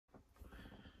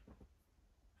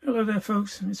Hello there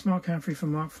folks, it's Mark Caffrey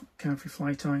from Mark Caffrey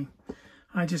Fly Tying.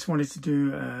 I just wanted to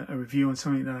do a review on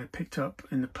something that I picked up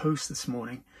in the post this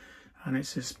morning, and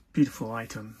it's this beautiful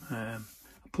item, a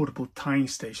portable tying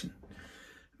station.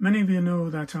 Many of you know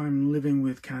that I'm living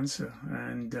with cancer,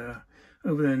 and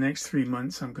over the next 3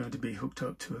 months I'm going to be hooked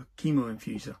up to a chemo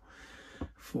infuser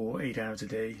for 8 hours a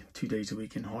day, 2 days a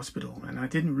week in hospital, and I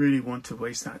didn't really want to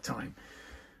waste that time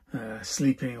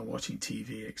sleeping or watching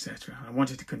TV, etc. I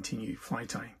wanted to continue fly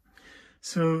tying.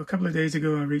 So a couple of days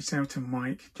ago I reached out to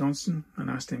Mike Johnson and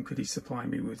asked him could he supply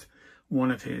me with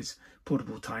one of his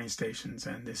portable tying stations,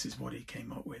 and this is what he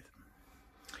came up with.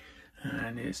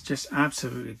 And it's just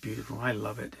absolutely beautiful. I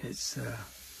love it.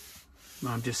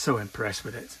 I'm just so impressed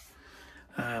with it.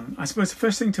 I suppose the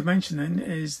first thing to mention then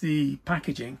is the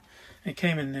packaging. It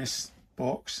came in this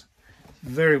box,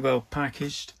 very well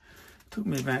packaged. Took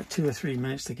me about 2 or 3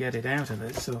 minutes to get it out of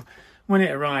it, so when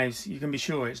it arrives you can be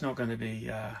sure it's not going to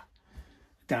be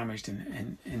damaged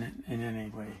in any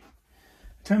way.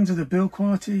 In terms of the build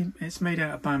quality, it's made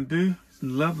out of bamboo,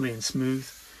 lovely and smooth.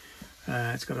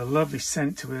 It's got a lovely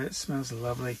scent to it, it smells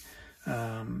lovely.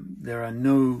 There are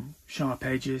no sharp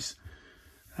edges.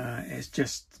 It's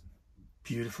just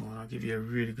beautiful, and I'll give you a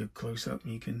really good close-up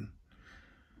and you can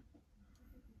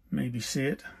maybe see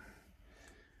it,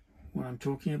 what I'm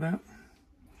talking about.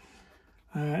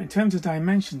 In terms of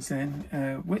dimensions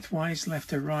then, width-wise,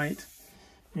 left to right,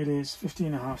 it is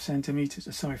 15.5 centimeters,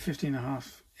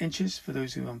 15.5 inches for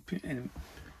those who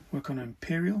work on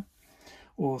imperial,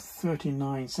 or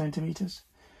 39 centimeters.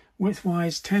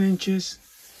 Width-wise, 10 inches,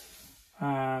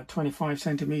 25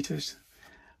 centimeters,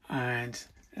 and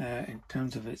in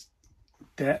terms of its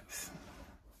depth,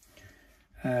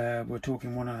 we're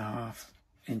talking 1.5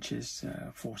 inches,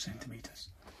 4 centimeters.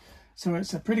 So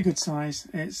it's a pretty good size.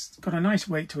 It's got a nice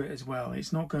weight to it as well.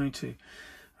 It's not going to,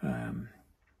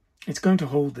 it's going to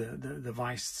hold the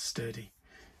vise sturdy,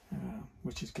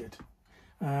 which is good.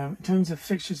 In terms of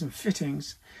fixtures and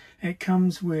fittings, it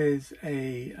comes with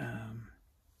a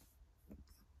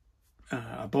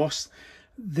boss.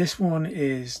 This one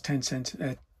is 10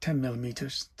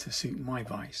 millimeters to suit my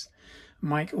vise.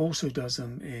 Mike also does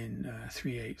them in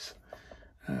 3/8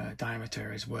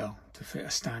 diameter as well to fit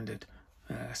a standard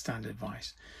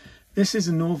vise. This is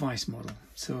a Norvise model,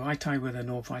 so I tie with a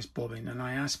Norvise bobbin, and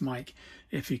I asked Mike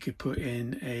if he could put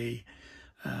in a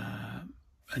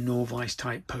Norvise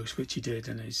type post, which he did,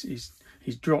 and he's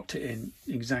dropped it in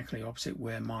exactly opposite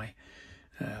where my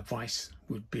vise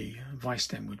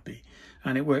stem would be,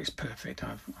 and it works perfect.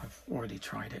 I've already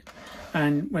tried it,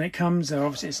 and when it comes,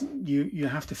 obviously you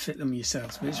have to fit them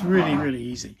yourselves, but it's really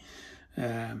easy.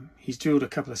 He's drilled a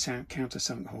couple of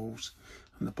countersunk holes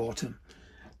on the bottom,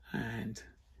 and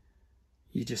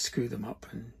you just screw them up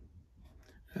and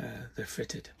they're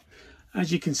fitted.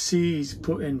 As you can see, he's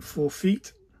put in 4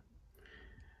 feet,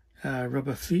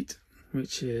 rubber feet,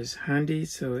 which is handy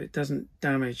so it doesn't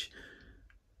damage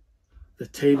the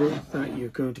table that you're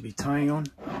going to be tying on,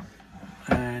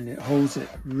 and it holds it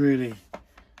really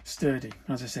sturdy.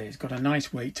 As I say, it's got a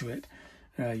nice weight to it.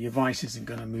 Your vise isn't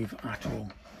going to move at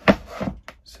all,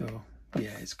 so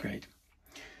yeah, it's great.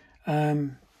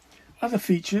 Other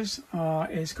features are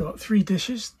it's got 3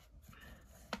 dishes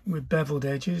with beveled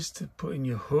edges to put in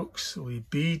your hooks or your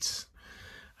beads.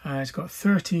 It's got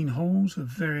 13 holes of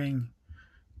varying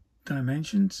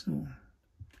dimensions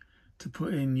to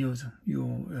put in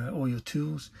all your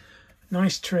tools.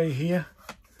 Nice tray here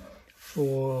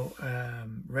for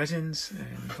resins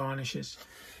and varnishes.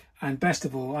 And best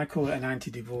of all, I call it an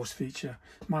anti-divorce feature.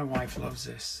 My wife loves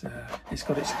this. It's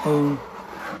got its own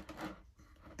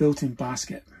built-in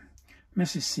basket.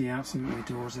 Mrs. C absolutely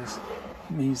adores this.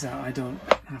 It means that I don't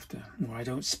have to, or I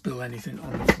don't spill anything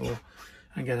on the floor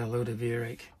and get a load of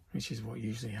earache, which is what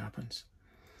usually happens.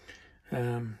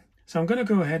 So I'm going to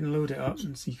go ahead and load it up,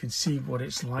 and so you can see what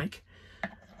it's like.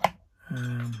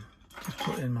 Just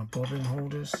put in my bobbin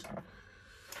holders,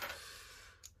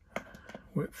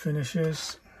 whip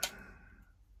finishers,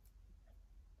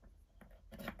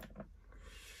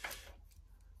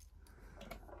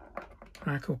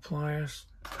 hackle pliers,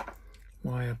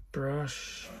 wire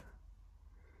brush,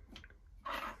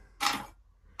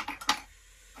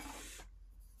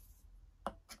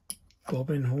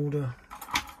 bobbin holder,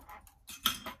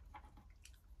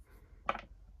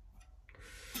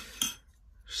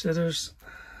 scissors,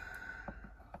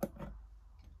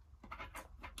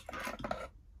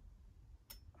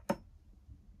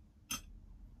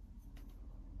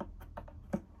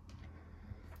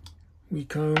 wee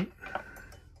comb,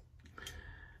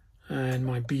 and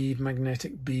my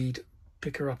magnetic bead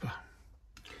picker upper.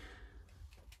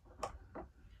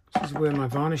 This is where my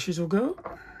varnishes will go.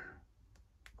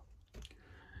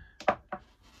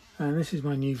 And this is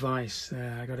my new vise.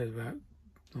 I got it about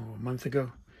a month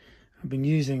ago. I've been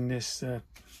using this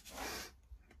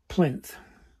plinth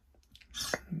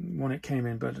when it came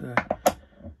in, but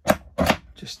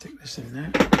just stick this in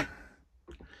there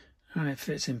and it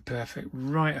fits in perfect,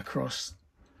 right across,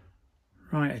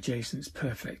 right adjacent. It's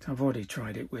perfect. I've already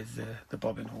tried it with the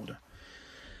bobbin holder.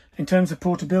 In terms of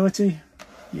portability,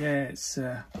 yeah, it's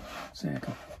say I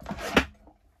can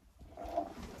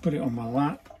put it on my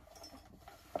lap.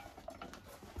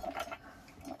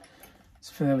 It's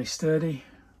fairly sturdy.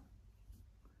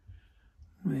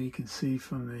 There you can see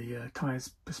from the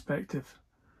tyres perspective.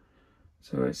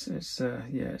 So it's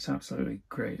yeah, it's absolutely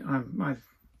great.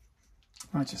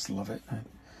 I just love it.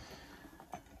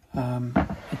 In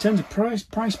terms of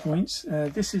price points,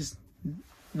 this is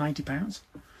 £90.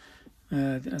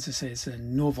 As I say, it's a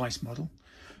Norvice model.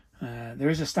 There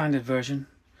is a standard version,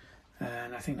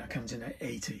 and I think that comes in at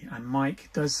 80. And Mike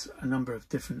does a number of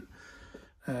different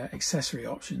accessory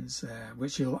options,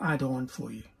 which he'll add on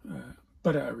for you,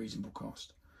 but at a reasonable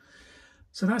cost.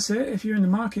 So that's it. If you're in the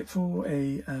market for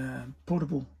a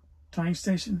portable tying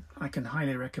station, I can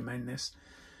highly recommend this.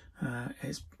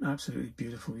 It's absolutely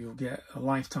beautiful. You'll get a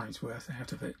lifetime's worth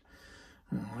out of it.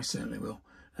 Oh, I certainly will.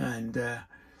 And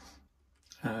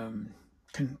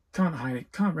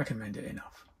can't recommend it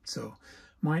enough. So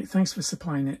Mike, thanks for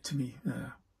supplying it to me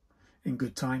in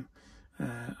good time.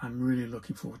 I'm really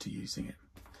looking forward to using it.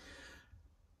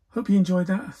 Hope you enjoyed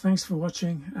that. Thanks for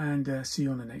watching, and see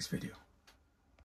you on the next video.